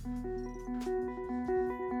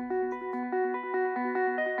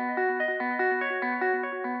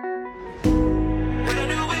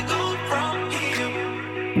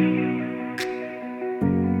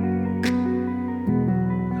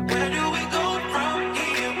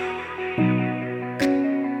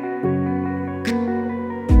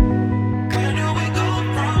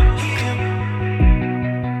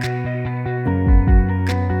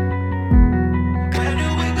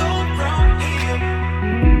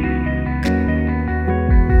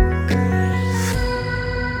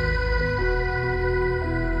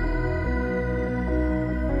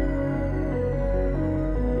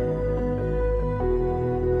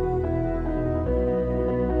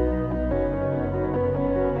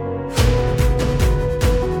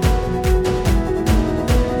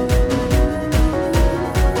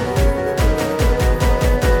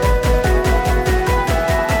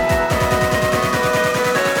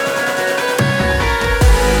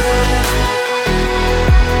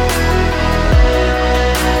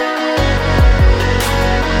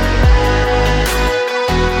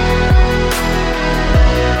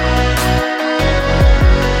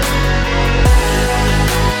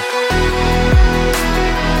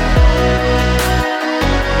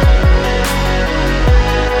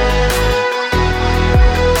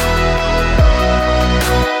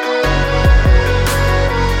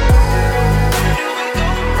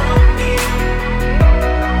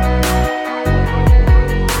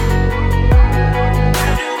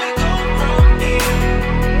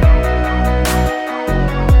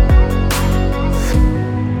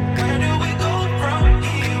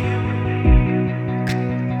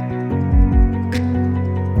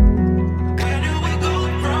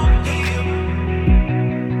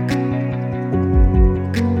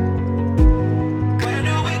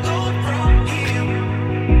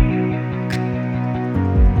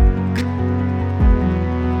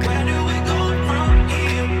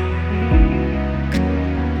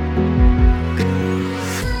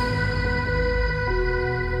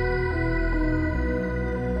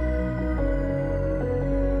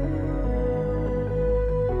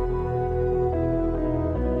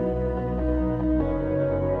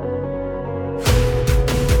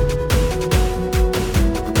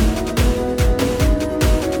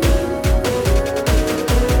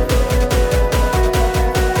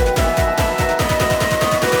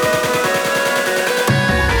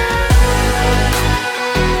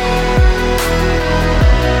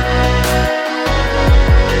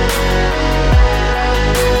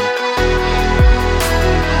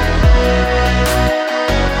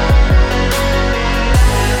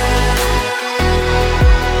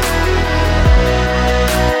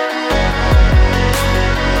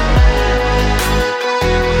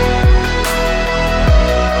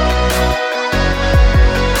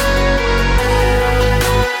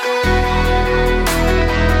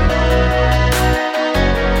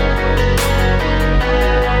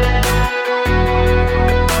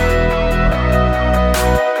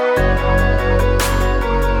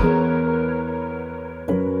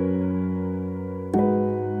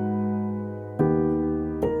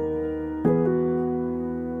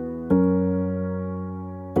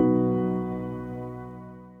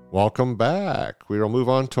 Welcome back. We will move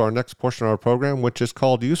on to our next portion of our program, which is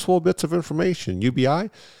called Useful Bits of Information, UBI,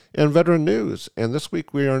 and Veteran News. And this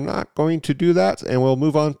week we are not going to do that, and we'll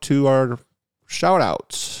move on to our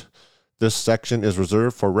shout-outs. This section is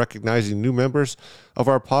reserved for recognizing new members of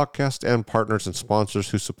our podcast and partners and sponsors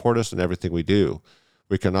who support us in everything we do.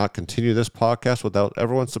 We cannot continue this podcast without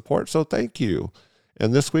everyone's support, so thank you.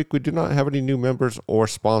 And this week, we do not have any new members or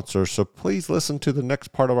sponsors, so please listen to the next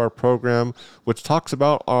part of our program, which talks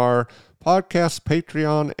about our podcast,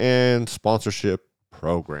 Patreon, and sponsorship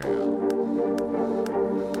program.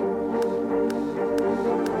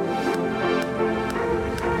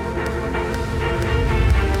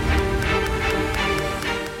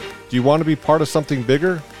 Do you want to be part of something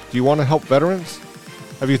bigger? Do you want to help veterans?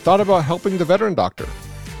 Have you thought about helping the Veteran Doctor?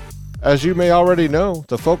 As you may already know,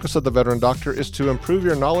 the focus of the Veteran Doctor is to improve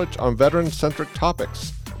your knowledge on veteran-centric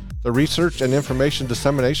topics. The research and information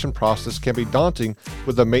dissemination process can be daunting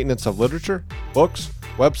with the maintenance of literature, books,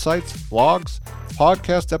 websites, blogs,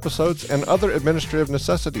 podcast episodes, and other administrative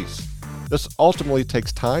necessities. This ultimately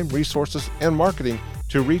takes time, resources, and marketing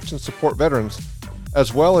to reach and support veterans,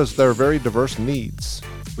 as well as their very diverse needs.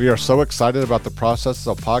 We are so excited about the process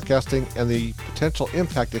of podcasting and the potential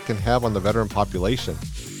impact it can have on the veteran population.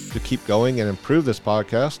 To keep going and improve this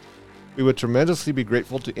podcast, we would tremendously be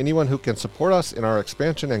grateful to anyone who can support us in our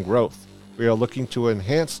expansion and growth. We are looking to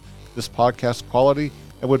enhance this podcast quality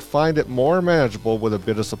and would find it more manageable with a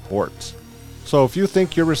bit of support. So if you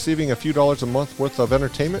think you're receiving a few dollars a month worth of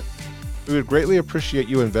entertainment, we would greatly appreciate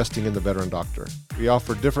you investing in the Veteran Doctor. We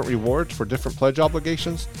offer different rewards for different pledge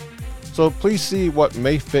obligations, so please see what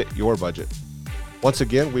may fit your budget. Once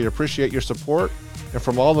again, we appreciate your support, and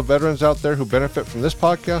from all the veterans out there who benefit from this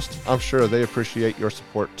podcast, I'm sure they appreciate your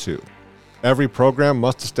support too. Every program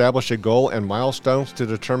must establish a goal and milestones to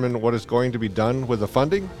determine what is going to be done with the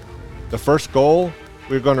funding. The first goal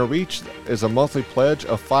we're going to reach is a monthly pledge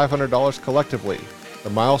of $500 collectively.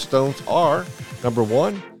 The milestones are, number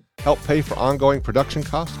 1, help pay for ongoing production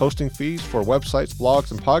costs, hosting fees for websites,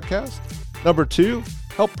 blogs, and podcasts. Number 2,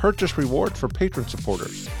 help purchase rewards for patron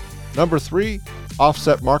supporters. Number 3,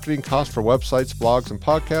 offset marketing costs for websites, blogs, and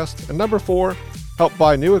podcasts. And number 4, help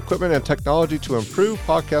buy new equipment and technology to improve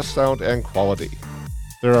podcast sound and quality.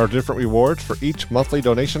 There are different rewards for each monthly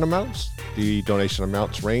donation amounts. The donation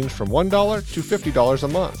amounts range from $1 to $50 a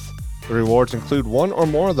month. The rewards include one or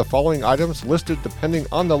more of the following items listed depending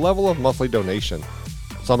on the level of monthly donation.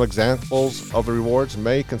 Some examples of the rewards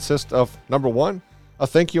may consist of, number 1, a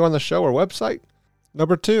thank you on the show or website.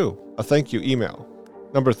 Number 2, a thank you email.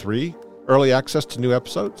 Number 3, early access to new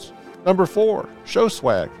episodes. Number 4, show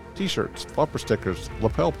swag, t-shirts, bumper stickers,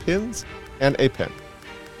 lapel pins, and a pen.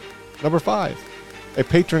 Number 5, a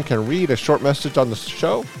patron can read a short message on the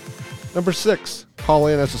show. Number 6, call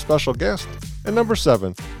in as a special guest. And number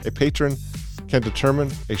 7, a patron can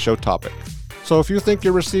determine a show topic. So if you think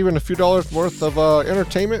you're receiving a few dollars worth of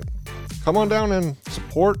entertainment, come on down and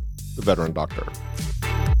support the Veteran Doctor.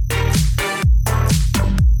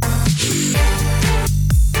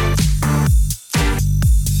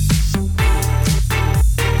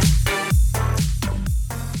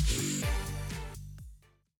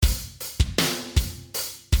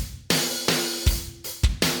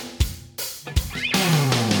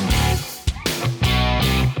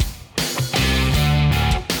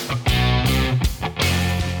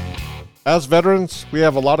 As veterans, we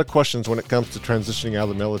have a lot of questions when it comes to transitioning out of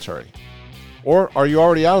the military. Or are you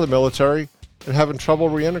already out of the military and having trouble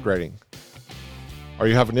reintegrating? Are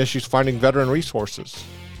you having issues finding veteran resources?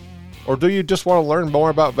 Or do you just want to learn more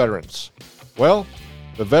about veterans? Well,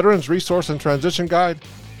 the Veterans Resource and Transition Guide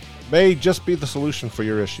may just be the solution for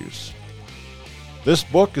your issues. This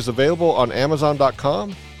book is available on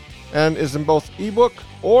Amazon.com and is in both ebook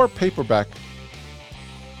or paperback.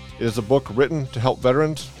 It is a book written to help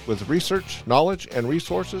veterans with research, knowledge, and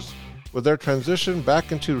resources with their transition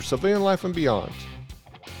back into civilian life and beyond.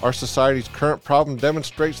 Our society's current problem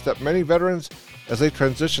demonstrates that many veterans, as they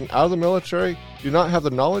transition out of the military, do not have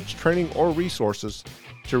the knowledge, training, or resources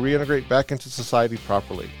to reintegrate back into society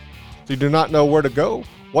properly. They do not know where to go,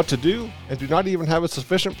 what to do, and do not even have a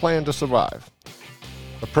sufficient plan to survive.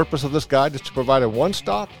 The purpose of this guide is to provide a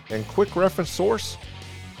one-stop and quick reference source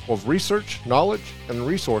of research, knowledge, and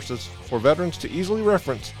resources for veterans to easily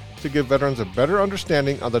reference to give veterans a better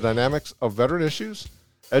understanding of the dynamics of veteran issues,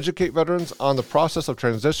 educate veterans on the process of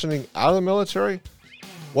transitioning out of the military,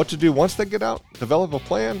 what to do once they get out, develop a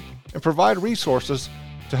plan, and provide resources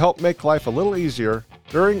to help make life a little easier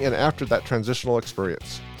during and after that transitional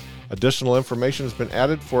experience. Additional information has been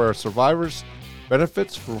added for our survivors'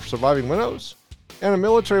 benefits for surviving widows, and a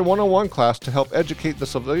Military 101 class to help educate the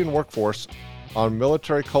civilian workforce on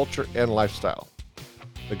military culture and lifestyle.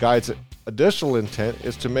 The guide's additional intent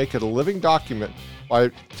is to make it a living document by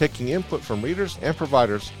taking input from readers and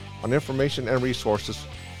providers on information and resources,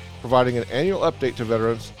 providing an annual update to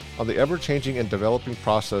veterans on the ever-changing and developing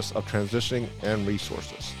process of transitioning and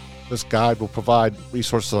resources. This guide will provide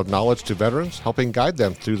resources of knowledge to veterans, helping guide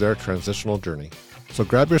them through their transitional journey. So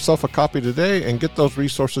grab yourself a copy today and get those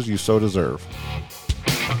resources you so deserve.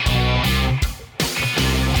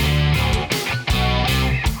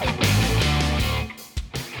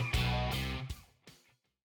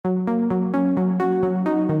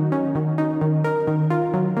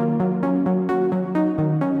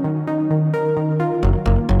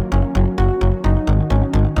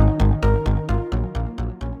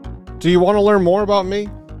 Do you want to learn more about me?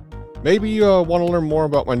 Maybe you want to learn more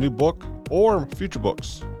about my new book or future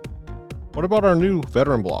books. What about our new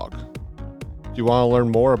veteran blog? Do you want to learn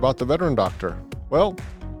more about the Veteran Doctor? Well,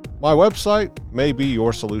 my website may be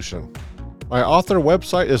your solution. My author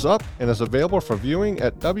website is up and is available for viewing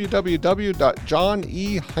at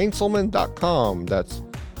www.johneheinzelman.com. That's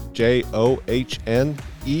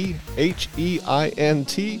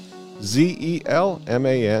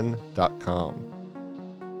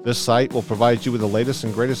JOHNEHEINTZELMAN.com. This site will provide you with the latest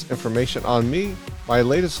and greatest information on me, my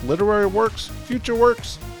latest literary works, future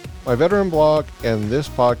works, my veteran blog, and this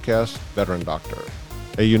podcast, Veteran Doctor.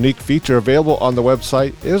 A unique feature available on the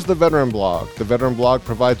website is the Veteran Blog. The Veteran Blog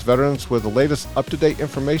provides veterans with the latest up-to-date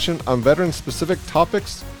information on veteran-specific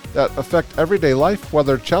topics that affect everyday life,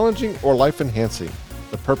 whether challenging or life-enhancing.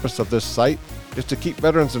 The purpose of this site is to keep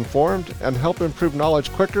veterans informed and help improve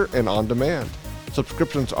knowledge quicker and on demand.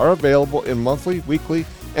 Subscriptions are available in monthly, weekly,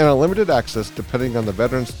 and unlimited access depending on the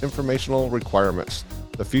veteran's informational requirements.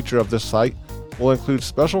 The future of this site will include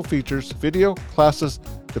special features, video, classes,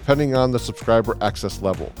 depending on the subscriber access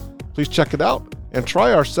level. Please check it out and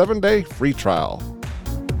try our 7-day free trial.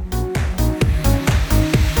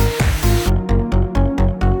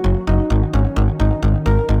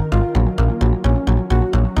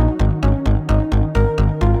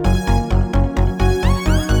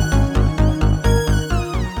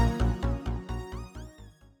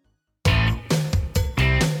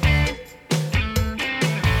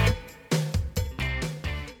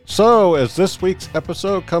 So, as this week's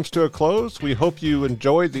episode comes to a close, we hope you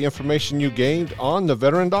enjoyed the information you gained on the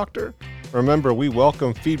Veteran Doctor. Remember, we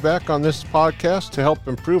welcome feedback on this podcast to help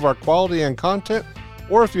improve our quality and content,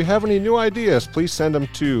 or if you have any new ideas, please send them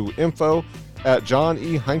to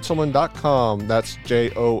info@johneheinzelman.com. That's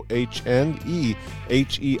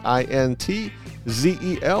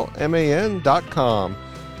JOHNEHEINTZELMAN.com.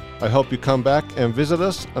 I hope you come back and visit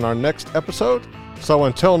us on our next episode. So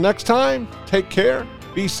until next time, take care,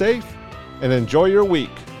 be safe, and enjoy your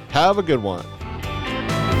week. Have a good one.